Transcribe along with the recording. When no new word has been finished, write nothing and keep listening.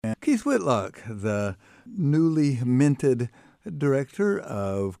and Keith Whitlock, the newly minted director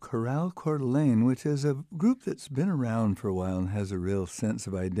of Chorale Coeur d'Alene, which is a group that's been around for a while and has a real sense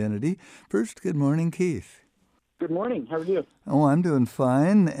of identity. First, good morning, Keith. Good morning. How are you? Oh, I'm doing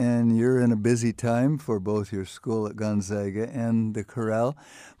fine, and you're in a busy time for both your school at Gonzaga and the chorale.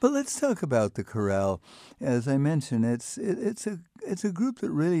 But let's talk about the chorale. As I mentioned, it's a group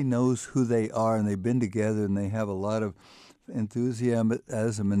that really knows who they are, and they've been together, and they have a lot of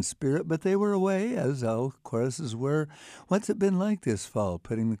enthusiasm and spirit. But they were away, as all choruses were. What's it been like this fall,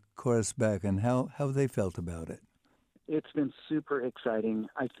 putting the chorus back, and how have they felt about it? It's been super exciting.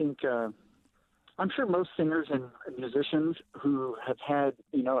 I think I'm sure most singers and musicians who have had,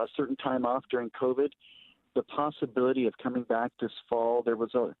 a certain time off during COVID, the possibility of coming back this fall, there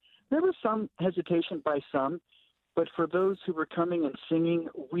was some hesitation by some, but for those who were coming and singing,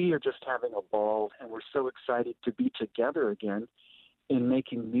 we are just having a ball, and we're so excited to be together again in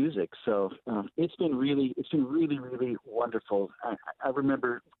making music. So it's been really, really wonderful. I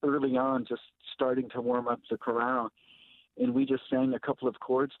remember early on just starting to warm up the chorale, and we just sang a couple of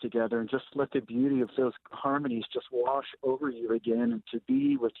chords together and just let the beauty of those harmonies just wash over you again, and to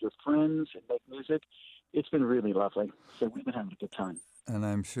be with your friends and make music. It's been really lovely. So we've been having a good time. And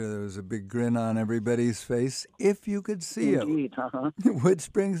I'm sure there was a big grin on everybody's face, if you could see Indeed, it.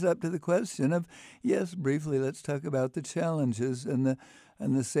 Which brings up to the question of, yes, briefly, let's talk about the challenges and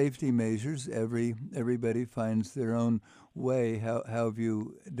the safety measures. Everybody finds their own way. How have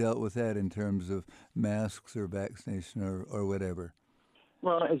you dealt with that in terms of masks or vaccination or whatever?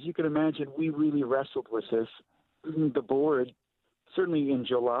 Well, as you can imagine, we really wrestled with this. The board, certainly in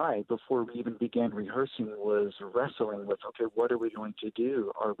July, before we even began rehearsing, was wrestling with, okay, what are we going to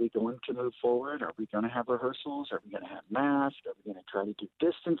do? Are we going to move forward? Are we going to have rehearsals? Are we going to have masks? Are we going to try to do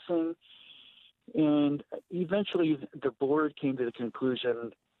distancing? And eventually the board came to the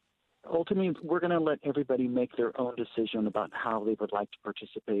conclusion, ultimately, we're going to let everybody make their own decision about how they would like to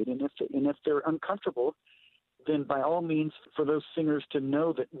participate. And if they're uncomfortable, then by all means, for those singers to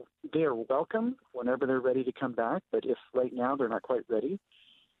know that they are welcome whenever they're ready to come back. But if right now they're not quite ready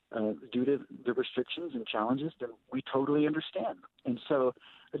due to the restrictions and challenges, then we totally understand. And so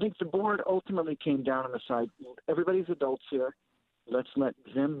I think the board ultimately came down on the side, everybody's adults here. Let's let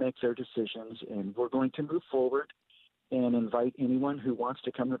them make their decisions, and we're going to move forward and invite anyone who wants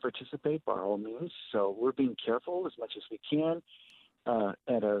to come and participate by all means. So we're being careful as much as we can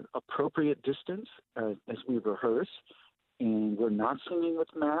at an appropriate distance as we rehearse. And we're not singing with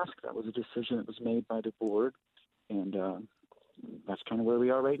masks. That was a decision that was made by the board. And that's kind of where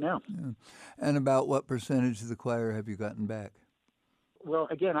we are right now. Yeah. And about what percentage of the choir have you gotten back? Well,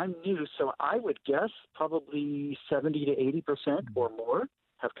 again, I'm new, so I would guess probably 70 to 80% or more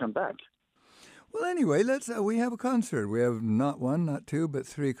have come back. Well, anyway, we have a concert. We have not one, not two, but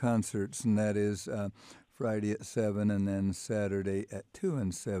three concerts, and that is Friday at 7 and then Saturday at 2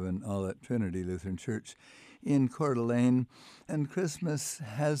 and 7, all at Trinity Lutheran Church in Coeur d'Alene. And Christmas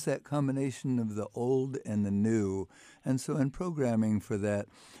has that combination of the old and the new. And so in programming for that,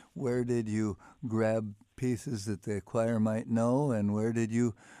 where did you grab pieces that the choir might know, and where did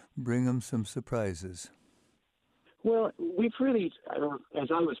you bring them some surprises? Well, we've really, as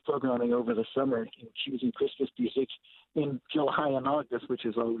I was programming over the summer and choosing Christmas music in July and August, which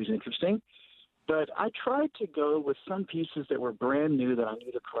is always interesting, but I tried to go with some pieces that were brand new that I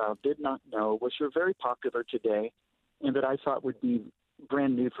knew the crowd did not know, which are very popular today, and that I thought would be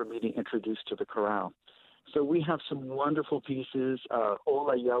brand new for me to introduce to the chorale. So we have some wonderful pieces.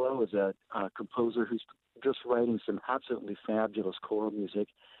 Ola Yellow is a composer who's just writing some absolutely fabulous choral music.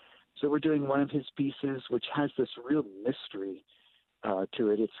 So we're doing one of his pieces, which has this real mystery to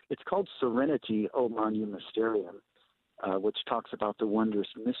it. It's called Serenity, O Magnum Mysterium, which talks about the wondrous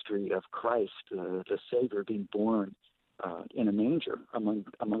mystery of Christ, the Savior, being born in a manger among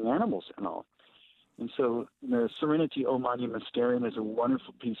animals and all. And so the Serenity, O Magnum Mysterium is a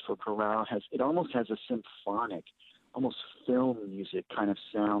wonderful piece for chorale. It almost has a symphonic, almost film music kind of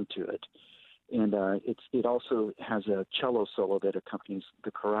sound to it. And it also has a cello solo that accompanies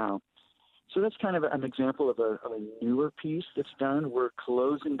the chorale. So that's kind of an example of a newer piece that's done. We're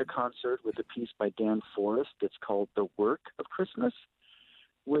closing the concert with a piece by Dan Forrest that's called The Work of Christmas,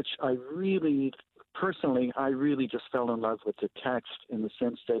 which I really just fell in love with the text in the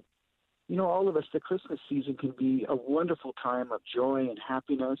sense that, all of us, the Christmas season can be a wonderful time of joy and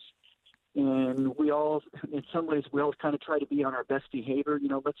happiness. And we all, in some ways, we all kind of try to be on our best behavior.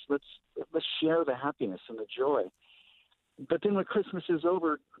 Let's share the happiness and the joy. But then when Christmas is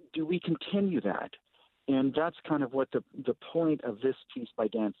over, do we continue that? And that's kind of what the point of this piece by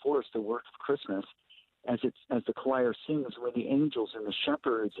Dan Forrest, The Work of Christmas, as the choir sings, when the angels and the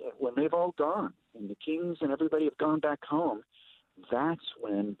shepherds, when they've all gone, and the kings and everybody have gone back home, that's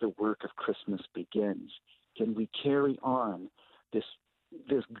when the work of Christmas begins. Can we carry on this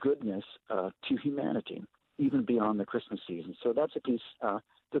goodness to humanity, even beyond the Christmas season? So that's a piece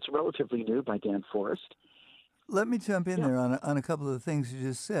that's relatively new by Dan Forrest. Let me jump in there on a couple of the things you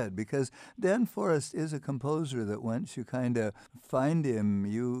just said, because Dan Forrest is a composer that once you kind of find him,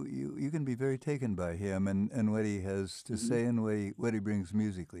 you can be very taken by him and what he has to say and what he brings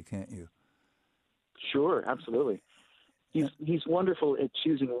musically, can't you? Sure, absolutely. He's wonderful at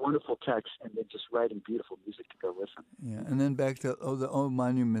choosing wonderful texts and then just writing beautiful music to go with them. Yeah, and then back to the O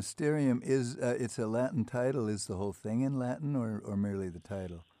Magnum Mysterium, is it's a Latin title. Is the whole thing in Latin or merely the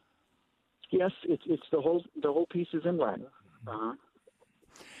title? Yes, it's the whole piece is in Latin. Uh-huh.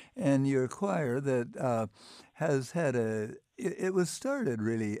 And your choir that has had it was started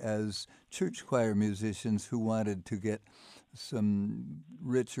really as church choir musicians who wanted to get some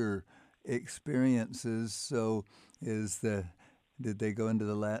richer experiences. So did they go into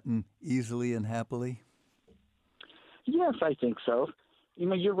the Latin easily and happily? Yes, I think so.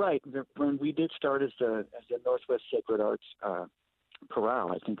 You're right. When we did start as the Northwest Sacred Arts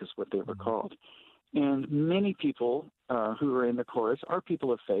chorale, I think is what they were called. And many people who are in the chorus are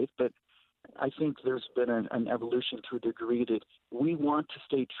people of faith, but I think there's been an evolution to a degree that we want to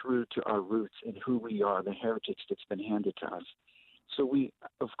stay true to our roots and who we are, the heritage that's been handed to us. So we,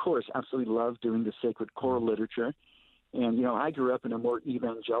 of course, absolutely love doing the sacred choral literature. And, I grew up in a more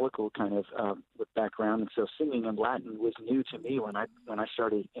evangelical kind of background, and so singing in Latin was new to me when I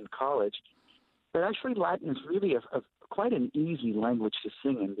started in college. But actually, Latin is really quite an easy language to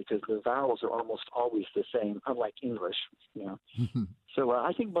sing in because the vowels are almost always the same, unlike English. So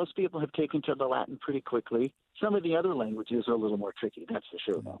I think most people have taken to the Latin pretty quickly. Some of the other languages are a little more tricky, that's for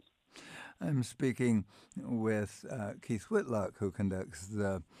sure, though. I'm speaking with Keith Whitlock, who conducts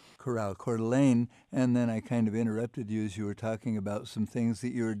the Chorale Coeur d'Alene, and then I kind of interrupted you as you were talking about some things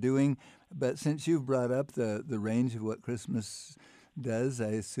that you were doing. But since you've brought up the range of what Christmas does, I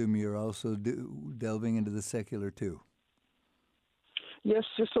assume you're also delving into the secular too. Yes,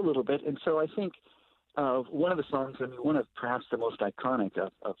 just a little bit. And so I think one of the songs, one of perhaps the most iconic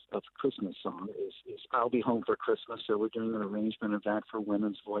of Christmas song is I'll Be Home for Christmas. So we're doing an arrangement of that for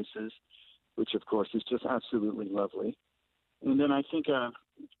women's voices, which, of course, is just absolutely lovely. And then I think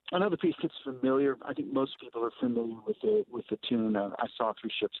another piece that's familiar, I think most people are familiar with the tune I Saw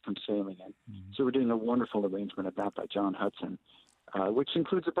Three Ships Come Sailing In. Mm-hmm. So we're doing a wonderful arrangement of that by John Hudson, which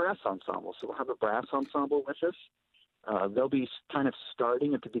includes a brass ensemble. So we'll have a brass ensemble with us. They'll be kind of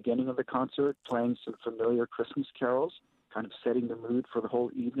starting at the beginning of the concert, playing some familiar Christmas carols, kind of setting the mood for the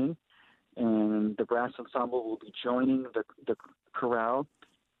whole evening. And the brass ensemble will be joining the chorale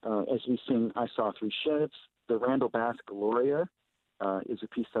as we sing I Saw Three Ships. The Randall Bass Gloria is a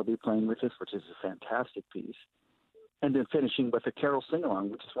piece they'll be playing with us, which is a fantastic piece. And then finishing with a carol sing-along.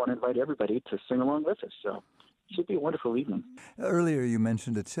 We just want to invite everybody to sing along with us. So it should be a wonderful evening. Earlier you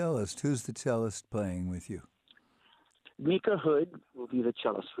mentioned a cellist. Who's the cellist playing with you? Mika Hood will be the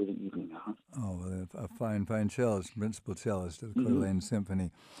cellist for the evening. Oh, well, a fine cellist, principal cellist of the Coeur d'Alene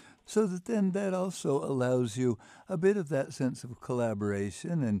Symphony. So that also allows you a bit of that sense of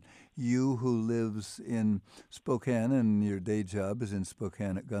collaboration, and you who lives in Spokane and your day job is in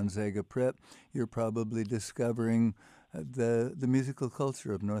Spokane at Gonzaga Prep, you're probably discovering the musical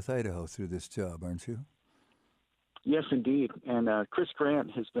culture of North Idaho through this job, aren't you? Yes, indeed. And Chris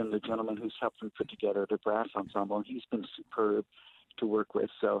Grant has been the gentleman who's helped me put together the brass ensemble, and he's been superb to work with.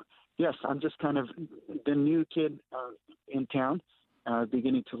 So, yes, I'm just kind of the new kid in town,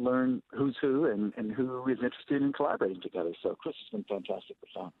 beginning to learn who's who and who is interested in collaborating together. So Chris has been fantastic with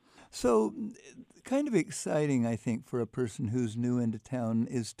that. So kind of exciting, I think, for a person who's new into town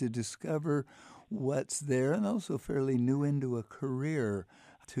is to discover what's there and also fairly new into a career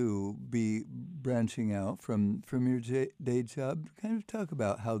to be branching out from your day job. Kind of talk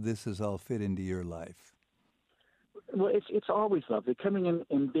about how this has all fit into your life. Well, it's always lovely coming in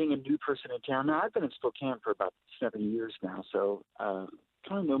and being a new person in town. Now, I've been in Spokane for about 7 years now, so kind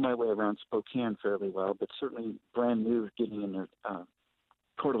of know my way around Spokane fairly well, but certainly brand new getting in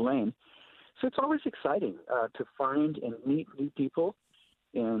Coeur d'Alene. So it's always exciting to find and meet new people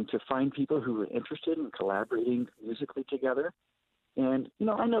and to find people who are interested in collaborating musically together. And,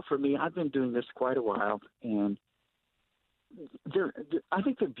 I know for me, I've been doing this quite a while, and I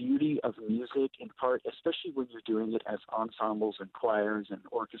think the beauty of music, in part, especially when you're doing it as ensembles and choirs and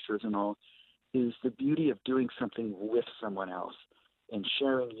orchestras and all, is the beauty of doing something with someone else and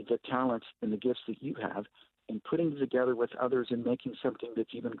sharing the talents and the gifts that you have and putting them together with others and making something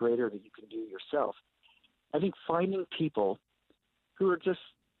that's even greater that you can do yourself. I think finding people who are just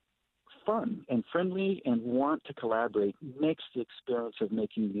fun and friendly and want to collaborate makes the experience of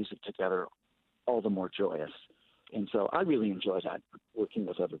making music together all the more joyous. And so I really enjoy that, working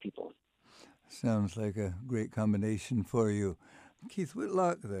with other people. Sounds like a great combination for you. Keith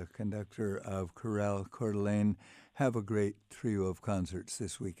Whitlock, the conductor of Chorale Coeur d'Alene, have a great trio of concerts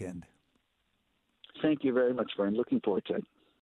this weekend. Thank you very much, Vern. Looking forward to it.